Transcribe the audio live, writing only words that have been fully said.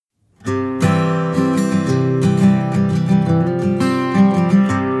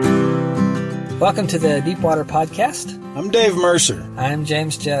Welcome to the Deepwater Podcast. I'm Dave Mercer. I'm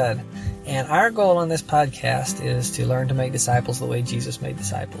James Judd. And our goal on this podcast is to learn to make disciples the way Jesus made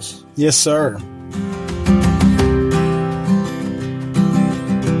disciples. Yes, sir.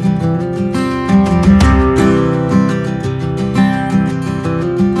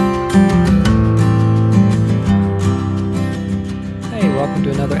 Hey, welcome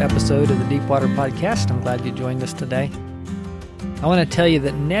to another episode of the Deepwater Podcast. I'm glad you joined us today. I want to tell you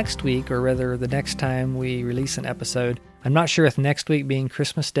that next week, or rather the next time we release an episode, I'm not sure if next week being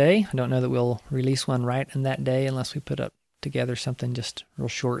Christmas Day, I don't know that we'll release one right in that day unless we put up together something just real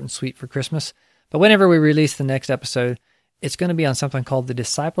short and sweet for Christmas. But whenever we release the next episode, it's going to be on something called the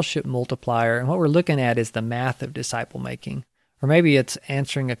Discipleship Multiplier. And what we're looking at is the math of disciple making. Or maybe it's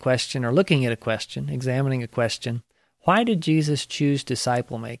answering a question or looking at a question, examining a question. Why did Jesus choose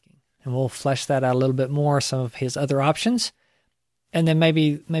disciple making? And we'll flesh that out a little bit more, some of his other options. And then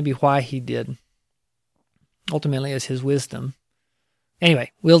maybe why he did. Ultimately, is his wisdom.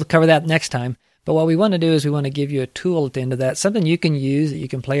 Anyway, we'll cover that next time. But what we want to do is we want to give you a tool at the end of that, something you can use, that you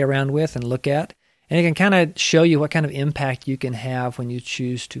can play around with and look at. And it can kind of show you what kind of impact you can have when you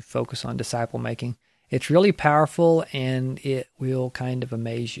choose to focus on disciple making. It's really powerful, and it will kind of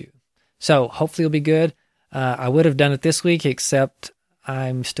amaze you. So hopefully it'll be good. I would have done it this week, except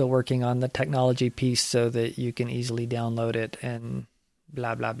I'm still working on the technology piece so that you can easily download it and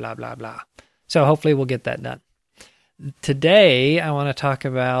blah, blah, blah, blah, blah. So hopefully we'll get that done. Today, I want to talk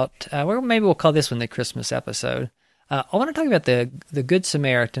about, maybe we'll call this one the Christmas episode. I want to talk about the Good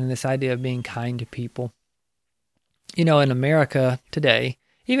Samaritan, this idea of being kind to people. You know, in America today,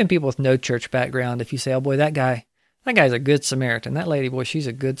 even people with no church background, if you say, oh boy, that guy's a good Samaritan. That lady, boy, she's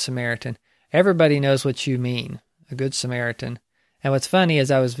a good Samaritan. Everybody knows what you mean, a good Samaritan. And what's funny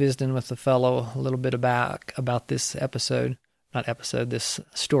is I was visiting with a fellow a little bit about this this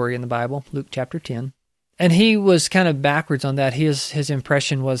story in the Bible, Luke chapter 10. And he was kind of backwards on that. His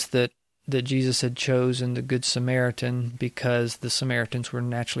impression was that Jesus had chosen the Good Samaritan because the Samaritans were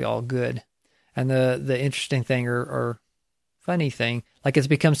naturally all good. And the interesting thing or funny thing, like it's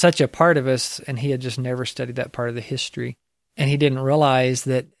become such a part of us, and he had just never studied that part of the history. And he didn't realize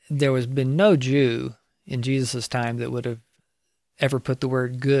that there was been no Jew in Jesus' time that would have ever put the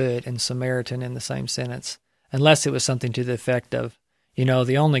word good and Samaritan in the same sentence, unless it was something to the effect of,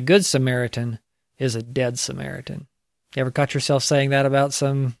 the only good Samaritan is a dead Samaritan. You ever caught yourself saying that about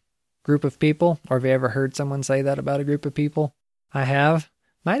some group of people? Or have you ever heard someone say that about a group of people? I have.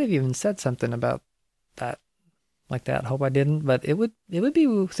 Might have even said something about that, like that. Hope I didn't, but it would be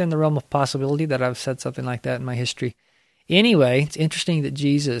within the realm of possibility that I've said something like that in my history. Anyway, it's interesting that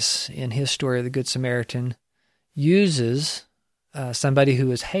Jesus, in his story of the Good Samaritan, uses somebody who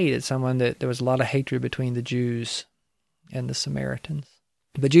was hated, someone that there was a lot of hatred between the Jews and the Samaritans.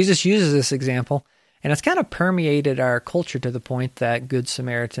 But Jesus uses this example, and it's kind of permeated our culture to the point that Good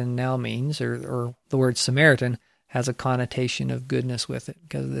Samaritan now means, or the word Samaritan has a connotation of goodness with it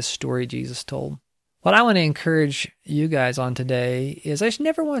because of this story Jesus told. What I want to encourage you guys on today is I just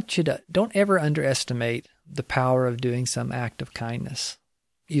never want you to, don't ever underestimate the power of doing some act of kindness.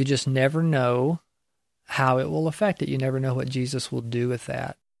 You just never know how it will affect it. You never know what Jesus will do with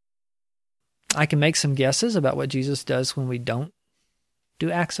that. I can make some guesses about what Jesus does when we don't do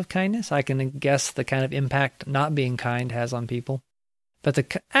acts of kindness. I can guess the kind of impact not being kind has on people. But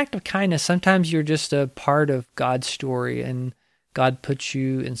the act of kindness, sometimes you're just a part of God's story, and God puts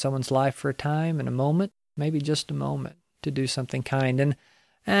you in someone's life for a time and a moment, maybe just a moment, to do something kind. And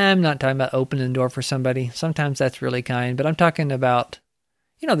I'm not talking about opening the door for somebody. Sometimes that's really kind, but I'm talking about,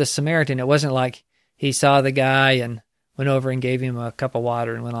 the Samaritan. It wasn't like he saw the guy and went over and gave him a cup of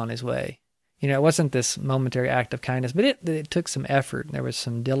water and went on his way. It wasn't this momentary act of kindness, but it took some effort. There was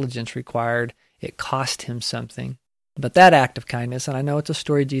some diligence required. It cost him something. But that act of kindness, and I know it's a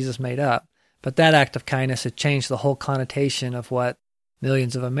story Jesus made up, but that act of kindness had changed the whole connotation of what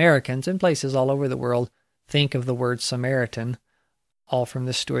millions of Americans in places all over the world think of the word Samaritan, all from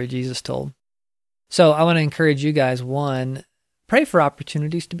this story Jesus told. So I want to encourage you guys, one, pray for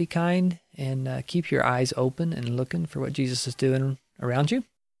opportunities to be kind, and keep your eyes open and looking for what Jesus is doing around you.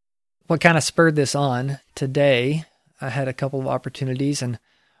 What kind of spurred this on today, I had a couple of opportunities, and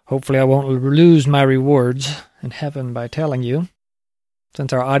hopefully I won't lose my rewards in heaven by telling you.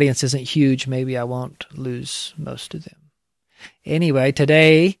 Since our audience isn't huge, maybe I won't lose most of them. Anyway,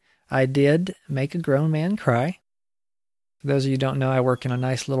 today I did make a grown man cry. For those of you who don't know, I work in a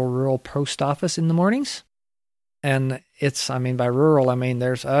nice little rural post office in the mornings. And by rural,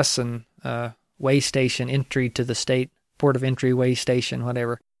 there's us and way station, entry to the state, port of entry, way station,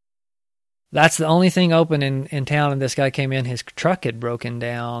 whatever. That's the only thing open in town, and this guy came in, his truck had broken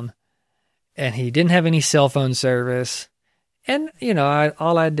down, and he didn't have any cell phone service. And,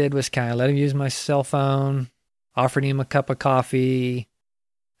 all I did was kind of let him use my cell phone, offered him a cup of coffee,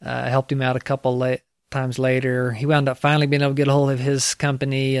 helped him out a couple times later. He wound up finally being able to get a hold of his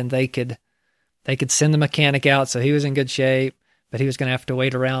company, and they could send the mechanic out, so he was in good shape, but he was going to have to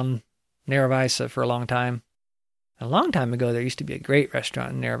wait around Narravisa for a long time. A long time ago, there used to be a great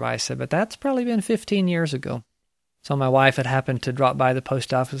restaurant in Narravisa, but that's probably been 15 years ago. So my wife had happened to drop by the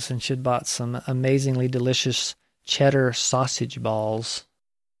post office, and she'd bought some amazingly delicious cheddar sausage balls.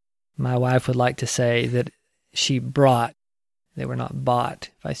 My wife would like to say that she brought, they were not bought,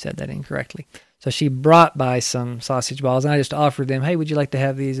 if I said that incorrectly. So she brought by some sausage balls, and I just offered them, hey, would you like to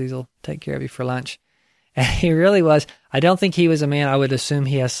have these? These will take care of you for lunch. And he really was. I don't think he was a man. I would assume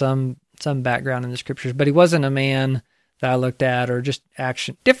he has some background in the scriptures, but he wasn't a man that I looked at, or just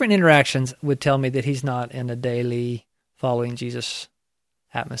different interactions would tell me that he's not in a daily following Jesus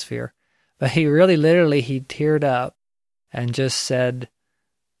atmosphere. But he really literally, he teared up and just said,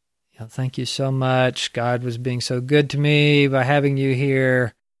 thank you so much. God was being so good to me by having you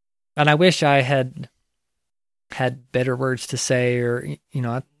here. And I wish I had better words to say, or,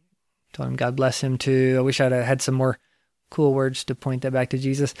 I told him God bless him too. I wish I'd had some more cool words to point that back to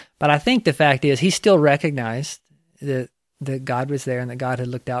Jesus. But I think the fact is he still recognized that God was there and that God had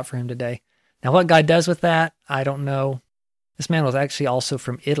looked out for him today. Now, what God does with that, I don't know. This man was actually also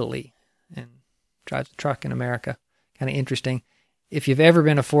from Italy and drives a truck in America. Kind of interesting. If you've ever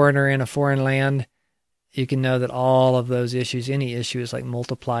been a foreigner in a foreign land, you can know that all of those issues, any issue, is like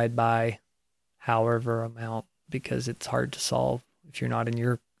multiplied by however amount, because it's hard to solve if you're not in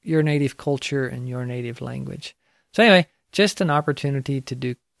your native culture and your native language. So anyway, just an opportunity to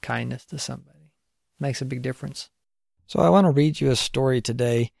do kindness to somebody. Makes a big difference. So I want to read you a story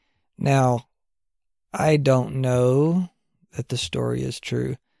today. Now, I don't know that the story is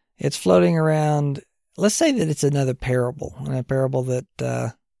true. It's floating around. Let's say that it's another parable, and a parable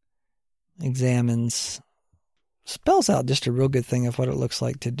that spells out just a real good thing of what it looks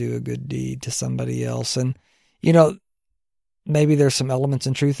like to do a good deed to somebody else. And, maybe there's some elements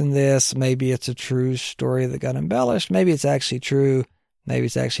in truth in this. Maybe it's a true story that got embellished. Maybe it's actually true. Maybe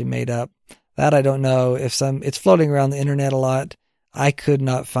it's actually made up. That I don't know. It's floating around the internet a lot. I could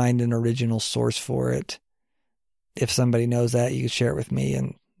not find an original source for it. If somebody knows that, you could share it with me,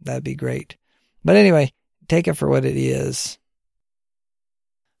 and that'd be great. But anyway, take it for what it is.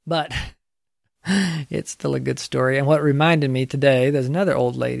 But it's still a good story. And what reminded me today, there's another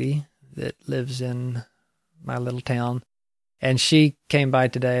old lady that lives in my little town, and she came by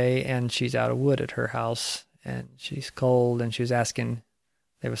today, and she's out of wood at her house, and she's cold, and she was asking,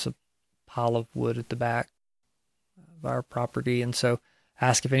 there was a pile of wood at the back of our property, and so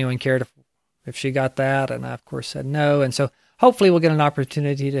asked if anyone cared if she got that, and I, of course, said no. And so hopefully we'll get an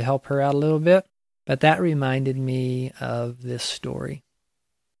opportunity to help her out a little bit. But that reminded me of this story.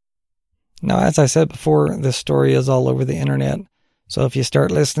 Now, as I said before, this story is all over the internet. So if you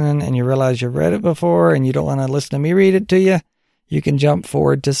start listening and you realize you've read it before and you don't want to listen to me read it to you, you can jump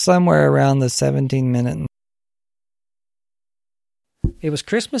forward to somewhere around the 17-minute. It was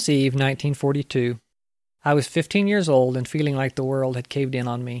Christmas Eve, 1942. I was 15 years old and feeling like the world had caved in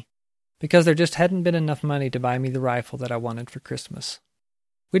on me, because there just hadn't been enough money to buy me the rifle that I wanted for Christmas.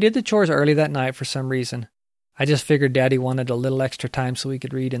 We did the chores early that night for some reason. I just figured Daddy wanted a little extra time so we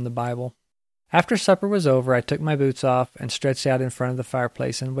could read in the Bible. After supper was over, I took my boots off and stretched out in front of the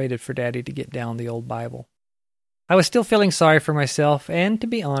fireplace and waited for Daddy to get down the old Bible. I was still feeling sorry for myself, and to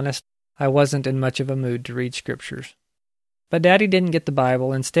be honest, I wasn't in much of a mood to read scriptures. But Daddy didn't get the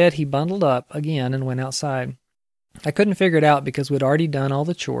Bible. Instead, he bundled up again and went outside. I couldn't figure it out because we'd already done all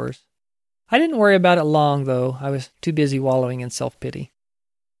the chores. I didn't worry about it long, though. I was too busy wallowing in self-pity.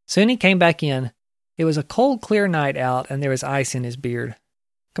 Soon he came back in. It was a cold, clear night out, and there was ice in his beard.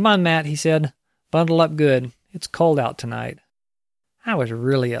 "Come on, Matt," he said. "Bundle up good. It's cold out tonight." I was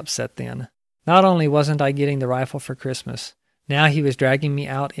really upset then. Not only wasn't I getting the rifle for Christmas, now he was dragging me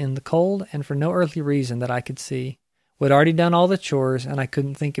out in the cold, and for no earthly reason that I could see. We'd already done all the chores, and I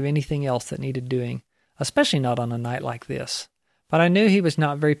couldn't think of anything else that needed doing, especially not on a night like this. But I knew he was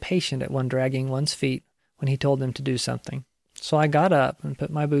not very patient at one dragging one's feet when he told them to do something. So I got up and put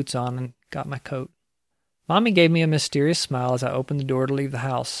my boots on and got my coat. Mommy gave me a mysterious smile as I opened the door to leave the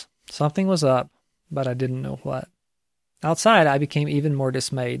house. Something was up, but I didn't know what. Outside, I became even more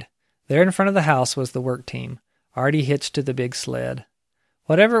dismayed. There in front of the house was the work team, already hitched to the big sled.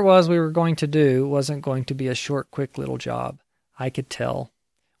 Whatever it was we were going to do wasn't going to be a short, quick little job. I could tell.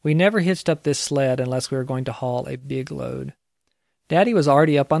 We never hitched up this sled unless we were going to haul a big load. Daddy was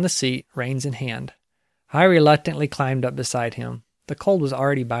already up on the seat, reins in hand. I reluctantly climbed up beside him. The cold was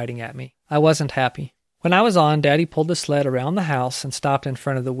already biting at me. I wasn't happy. When I was on, Daddy pulled the sled around the house and stopped in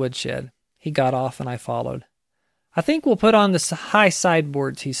front of the woodshed. He got off and I followed. "I think we'll put on the high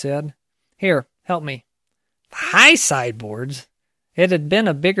sideboards," he said. "Here, help me." High sideboards? It had been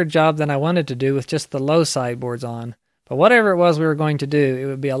a bigger job than I wanted to do with just the low sideboards on, but whatever it was we were going to do, it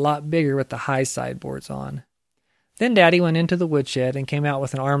would be a lot bigger with the high sideboards on. Then Daddy went into the woodshed and came out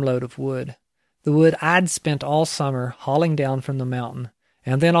with an armload of wood. The wood I'd spent all summer hauling down from the mountain,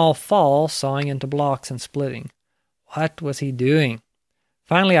 and then all fall sawing into blocks and splitting. What was he doing?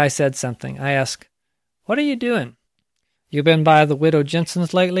 Finally I said something. I asked, "What are you doing?" "You been by the Widow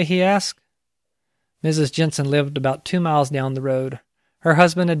Jensen's lately?" he asked. Mrs. Jensen lived about 2 miles down the road. Her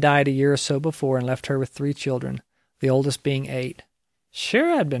husband had died a year or so before and left her with 3 children, the oldest being 8.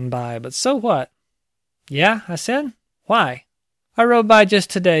 Sure I'd been by, but so what? "Yeah," I said. "Why?" "I rode by just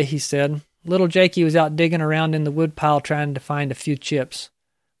today," he said. "Little Jakey was out digging around in the woodpile trying to find a few chips.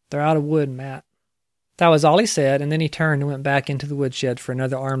 They're out of wood, Matt." That was all he said, and then he turned and went back into the woodshed for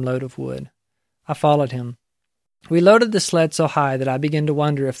another armload of wood. I followed him. We loaded the sled so high that I began to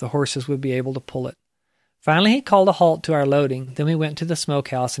wonder if the horses would be able to pull it. Finally he called a halt to our loading. Then we went to the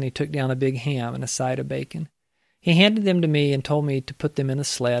smokehouse and he took down a big ham and a side of bacon. He handed them to me and told me to put them in a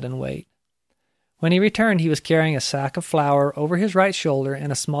sled and wait. When he returned, he was carrying a sack of flour over his right shoulder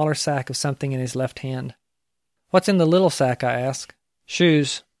and a smaller sack of something in his left hand. "What's in the little sack?" I asked.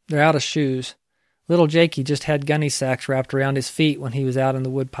 "Shoes. They're out of shoes. Little Jakey just had gunny sacks wrapped around his feet when he was out in the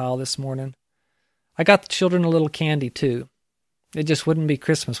woodpile this morning. I got the children a little candy, too. It just wouldn't be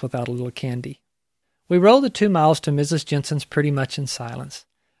Christmas without a little candy." We rode the 2 miles to Mrs. Jensen's pretty much in silence.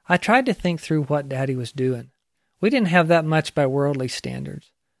 I tried to think through what Daddy was doing. We didn't have that much by worldly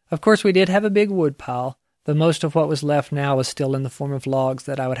standards. Of course, we did have a big wood pile, though most of what was left now was still in the form of logs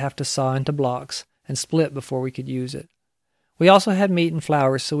that I would have to saw into blocks and split before we could use it. We also had meat and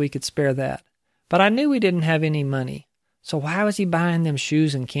flour, so we could spare that. But I knew we didn't have any money, so why was he buying them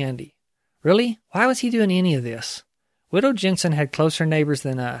shoes and candy? Really, why was he doing any of this? Widow Jensen had closer neighbors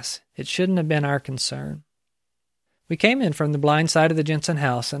than us. It shouldn't have been our concern. We came in from the blind side of the Jensen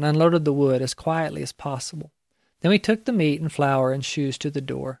house and unloaded the wood as quietly as possible. Then we took the meat and flour and shoes to the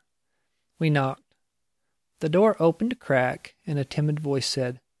door. We knocked. The door opened a crack, and a timid voice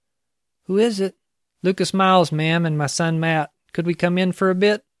said, "Who is it?" "Lucas Miles, ma'am, and my son Matt. Could we come in for a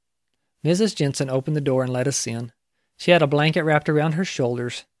bit?" Mrs. Jensen opened the door and let us in. She had a blanket wrapped around her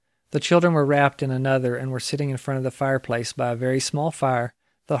shoulders. The children were wrapped in another and were sitting in front of the fireplace by a very small fire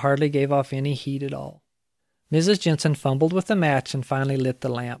that hardly gave off any heat at all. Mrs. Jensen fumbled with the match and finally lit the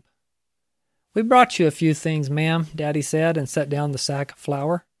lamp. "We brought you a few things, ma'am," Daddy said, and set down the sack of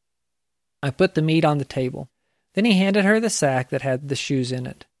flour. I put the meat on the table. Then he handed her the sack that had the shoes in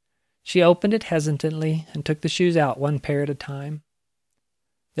it. She opened it hesitantly and took the shoes out 1 pair at a time.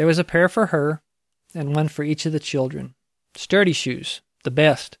 There was a pair for her and 1 for each of the children. Sturdy shoes, the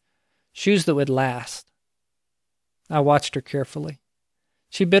best. Shoes that would last. I watched her carefully.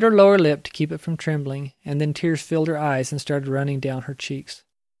 She bit her lower lip to keep it from trembling, and then tears filled her eyes and started running down her cheeks.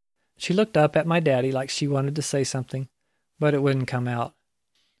 She looked up at my daddy like she wanted to say something, but it wouldn't come out.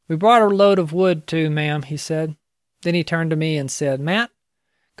 "We brought a load of wood, too, ma'am," he said. Then he turned to me and said, "Matt,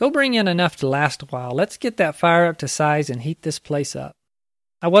 go bring in enough to last a while. Let's get that fire up to size and heat this place up."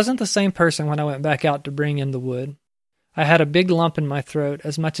 I wasn't the same person when I went back out to bring in the wood. I had a big lump in my throat.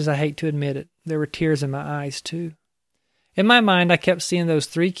 As much as I hate to admit it, there were tears in my eyes, too. In my mind, I kept seeing those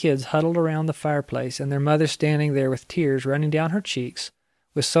 3 kids huddled around the fireplace and their mother standing there with tears running down her cheeks,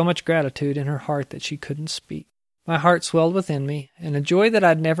 with so much gratitude in her heart that she couldn't speak. My heart swelled within me, and a joy that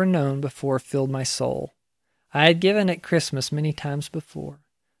I'd never known before filled my soul. I had given at Christmas many times before,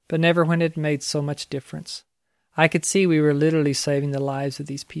 but never when it made so much difference. I could see we were literally saving the lives of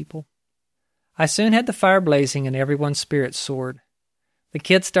these people. I soon had the fire blazing and everyone's spirits soared. The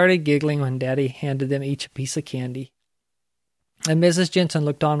kids started giggling when Daddy handed them each a piece of candy. And Mrs. Jensen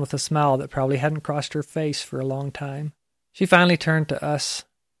looked on with a smile that probably hadn't crossed her face for a long time. She finally turned to us.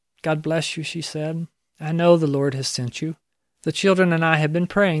 "God bless you," she said. "I know the Lord has sent you. The children and I have been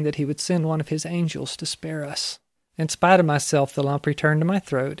praying that he would send one of his angels to spare us." In spite of myself, the lump returned to my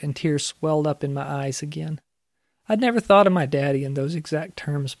throat and tears swelled up in my eyes again. I'd never thought of my daddy in those exact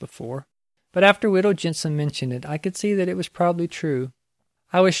terms before, but after Widow Jensen mentioned it, I could see that it was probably true.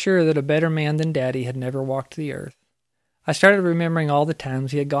 I was sure that a better man than Daddy had never walked the earth. I started remembering all the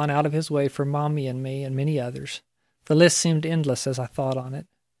times he had gone out of his way for Mommy and me and many others. The list seemed endless as I thought on it.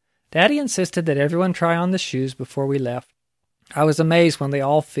 Daddy insisted that everyone try on the shoes before we left. I was amazed when they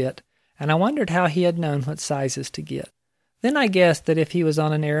all fit, and I wondered how he had known what sizes to get. Then I guessed that if he was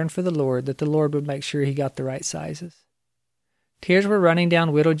on an errand for the Lord, that the Lord would make sure he got the right sizes. Tears were running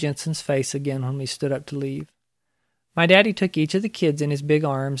down Widow Jensen's face again when we stood up to leave. My daddy took each of the kids in his big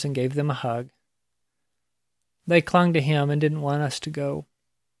arms and gave them a hug. They clung to him and didn't want us to go.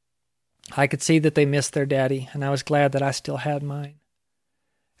 I could see that they missed their daddy, and I was glad that I still had mine.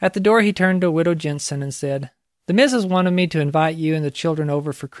 At the door he turned to Widow Jensen and said, "The missus wanted me to invite you and the children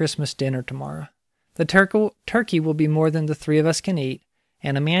over for Christmas dinner tomorrow. The turkey will be more than the three of us can eat,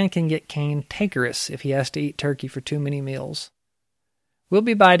 and a man can get cantankerous if he has to eat turkey for too many meals. We'll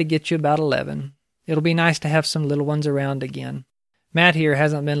be by to get you about 11. It'll be nice to have some little ones around again. Matt here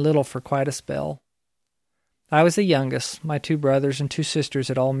hasn't been little for quite a spell." I was the youngest. My 2 brothers and 2 sisters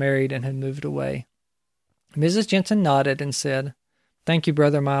had all married and had moved away. Mrs. Jensen nodded and said, "Thank you,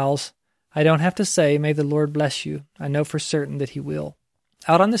 Brother Miles. I don't have to say, may the Lord bless you. I know for certain that he will."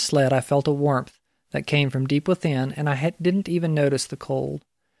 Out on the sled I felt a warmth that came from deep within, and I didn't even notice the cold.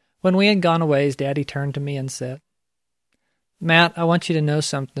 When we had gone away, his daddy turned to me and said, "Matt, I want you to know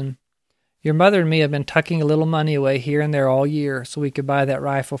something. Your mother and me have been tucking a little money away here and there all year so we could buy that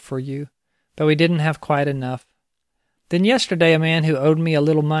rifle for you, but we didn't have quite enough. Then yesterday a man who owed me a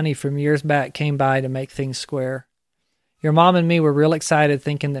little money from years back came by to make things square. Your mom and me were real excited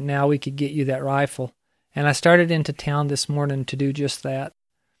thinking that now we could get you that rifle, and I started into town this morning to do just that.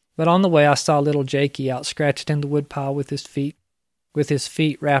 But on the way I saw little Jakey out scratched in the woodpile with his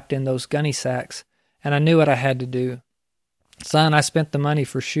feet wrapped in those gunny sacks, and I knew what I had to do. Son, I spent the money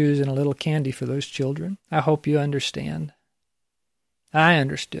for shoes and a little candy for those children. I hope you understand." I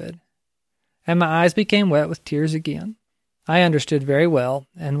understood, and my eyes became wet with tears again. I understood very well,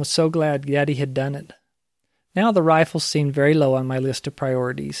 and was so glad Daddy had done it. Now the rifle seemed very low on my list of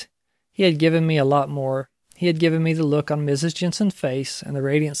priorities. He had given me a lot more. He had given me the look on Mrs. Jensen's face and the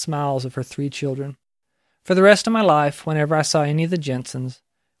radiant smiles of her 3 children. For the rest of my life, whenever I saw any of the Jensens,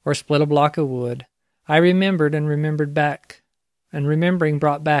 or split a block of wood, I remembered back, and remembering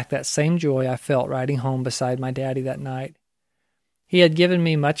brought back that same joy I felt riding home beside my daddy that night. He had given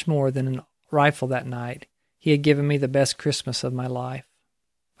me much more than a rifle that night. He had given me the best Christmas of my life.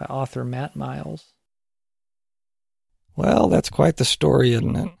 By author Matt Miles. Well, that's quite the story,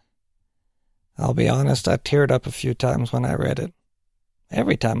 isn't it? I'll be honest, I teared up a few times when I read it.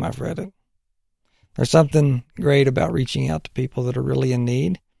 Every time I've read it. There's something great about reaching out to people that are really in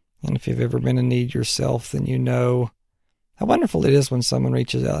need. And if you've ever been in need yourself, then you know how wonderful it is when someone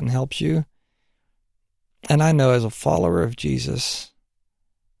reaches out and helps you. And I know as a follower of Jesus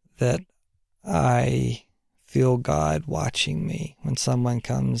that I feel God watching me when someone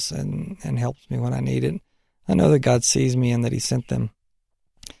comes and helps me when I need it. I know that God sees me and that he sent them.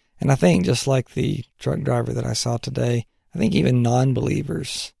 And I think just like the truck driver that I saw today, I think even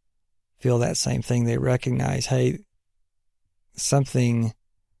non-believers feel that same thing. They recognize, hey, someone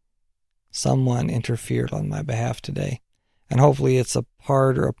interfered on my behalf today. And hopefully it's a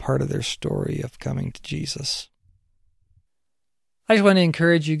part of their story of coming to Jesus. I just want to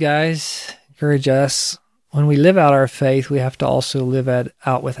encourage you guys, encourage us. When we live out our faith, we have to also live it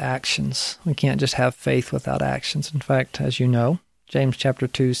out with actions. We can't just have faith without actions. In fact, as you know, James chapter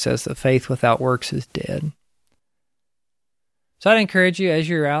 2 says that faith without works is dead. So I'd encourage you as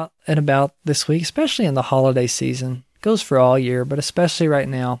you're out and about this week, especially in the holiday season. It goes for all year, but especially right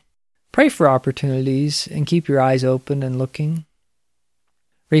now. Pray for opportunities and keep your eyes open and looking.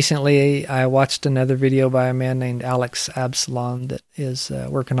 Recently, I watched another video by a man named Alex Absalom that is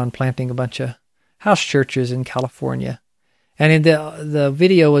working on planting a bunch of house churches in California. And in the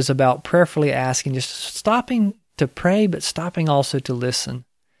video was about prayerfully asking, just stopping to pray, but stopping also to listen.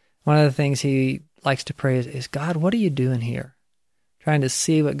 One of the things he likes to pray is, God, what are you doing here? Trying to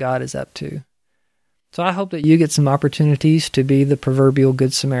see what God is up to. So I hope that you get some opportunities to be the proverbial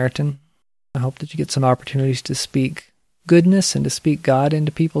Good Samaritan. I hope that you get some opportunities to speak goodness and to speak God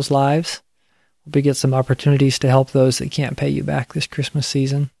into people's lives. Hope you get some opportunities to help those that can't pay you back this Christmas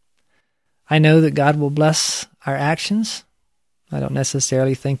season. I know that God will bless our actions. I don't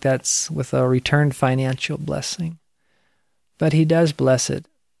necessarily think that's with a returned financial blessing, but he does bless it.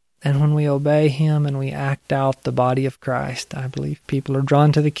 And when we obey him and we act out the body of Christ, I believe people are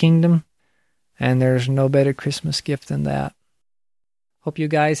drawn to the kingdom, and there's no better Christmas gift than that. Hope you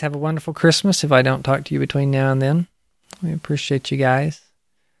guys have a wonderful Christmas if I don't talk to you between now and then. We appreciate you guys.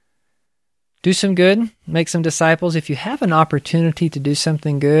 Do some good, make some disciples. If you have an opportunity to do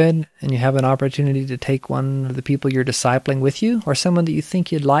something good, and you have an opportunity to take one of the people you're discipling with you, or someone that you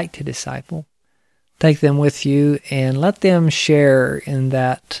think you'd like to disciple, take them with you and let them share in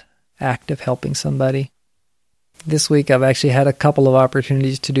that act of helping somebody. This week I've actually had a couple of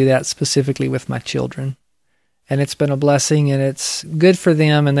opportunities to do that specifically with my children. And it's been a blessing, and it's good for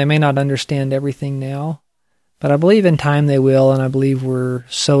them, and they may not understand everything now, But I believe in time they will, and I believe we're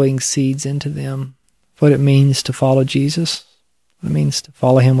sowing seeds into them. What it means to follow Jesus, what it means to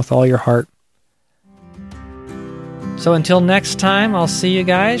follow him with all your heart. So until next time, I'll see you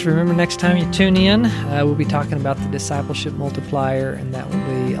guys. Remember, next time you tune in, we'll be talking about the discipleship multiplier, and that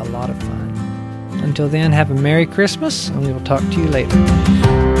will be a lot of fun. Until then, have a Merry Christmas, and we will talk to you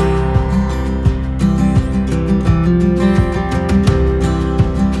later.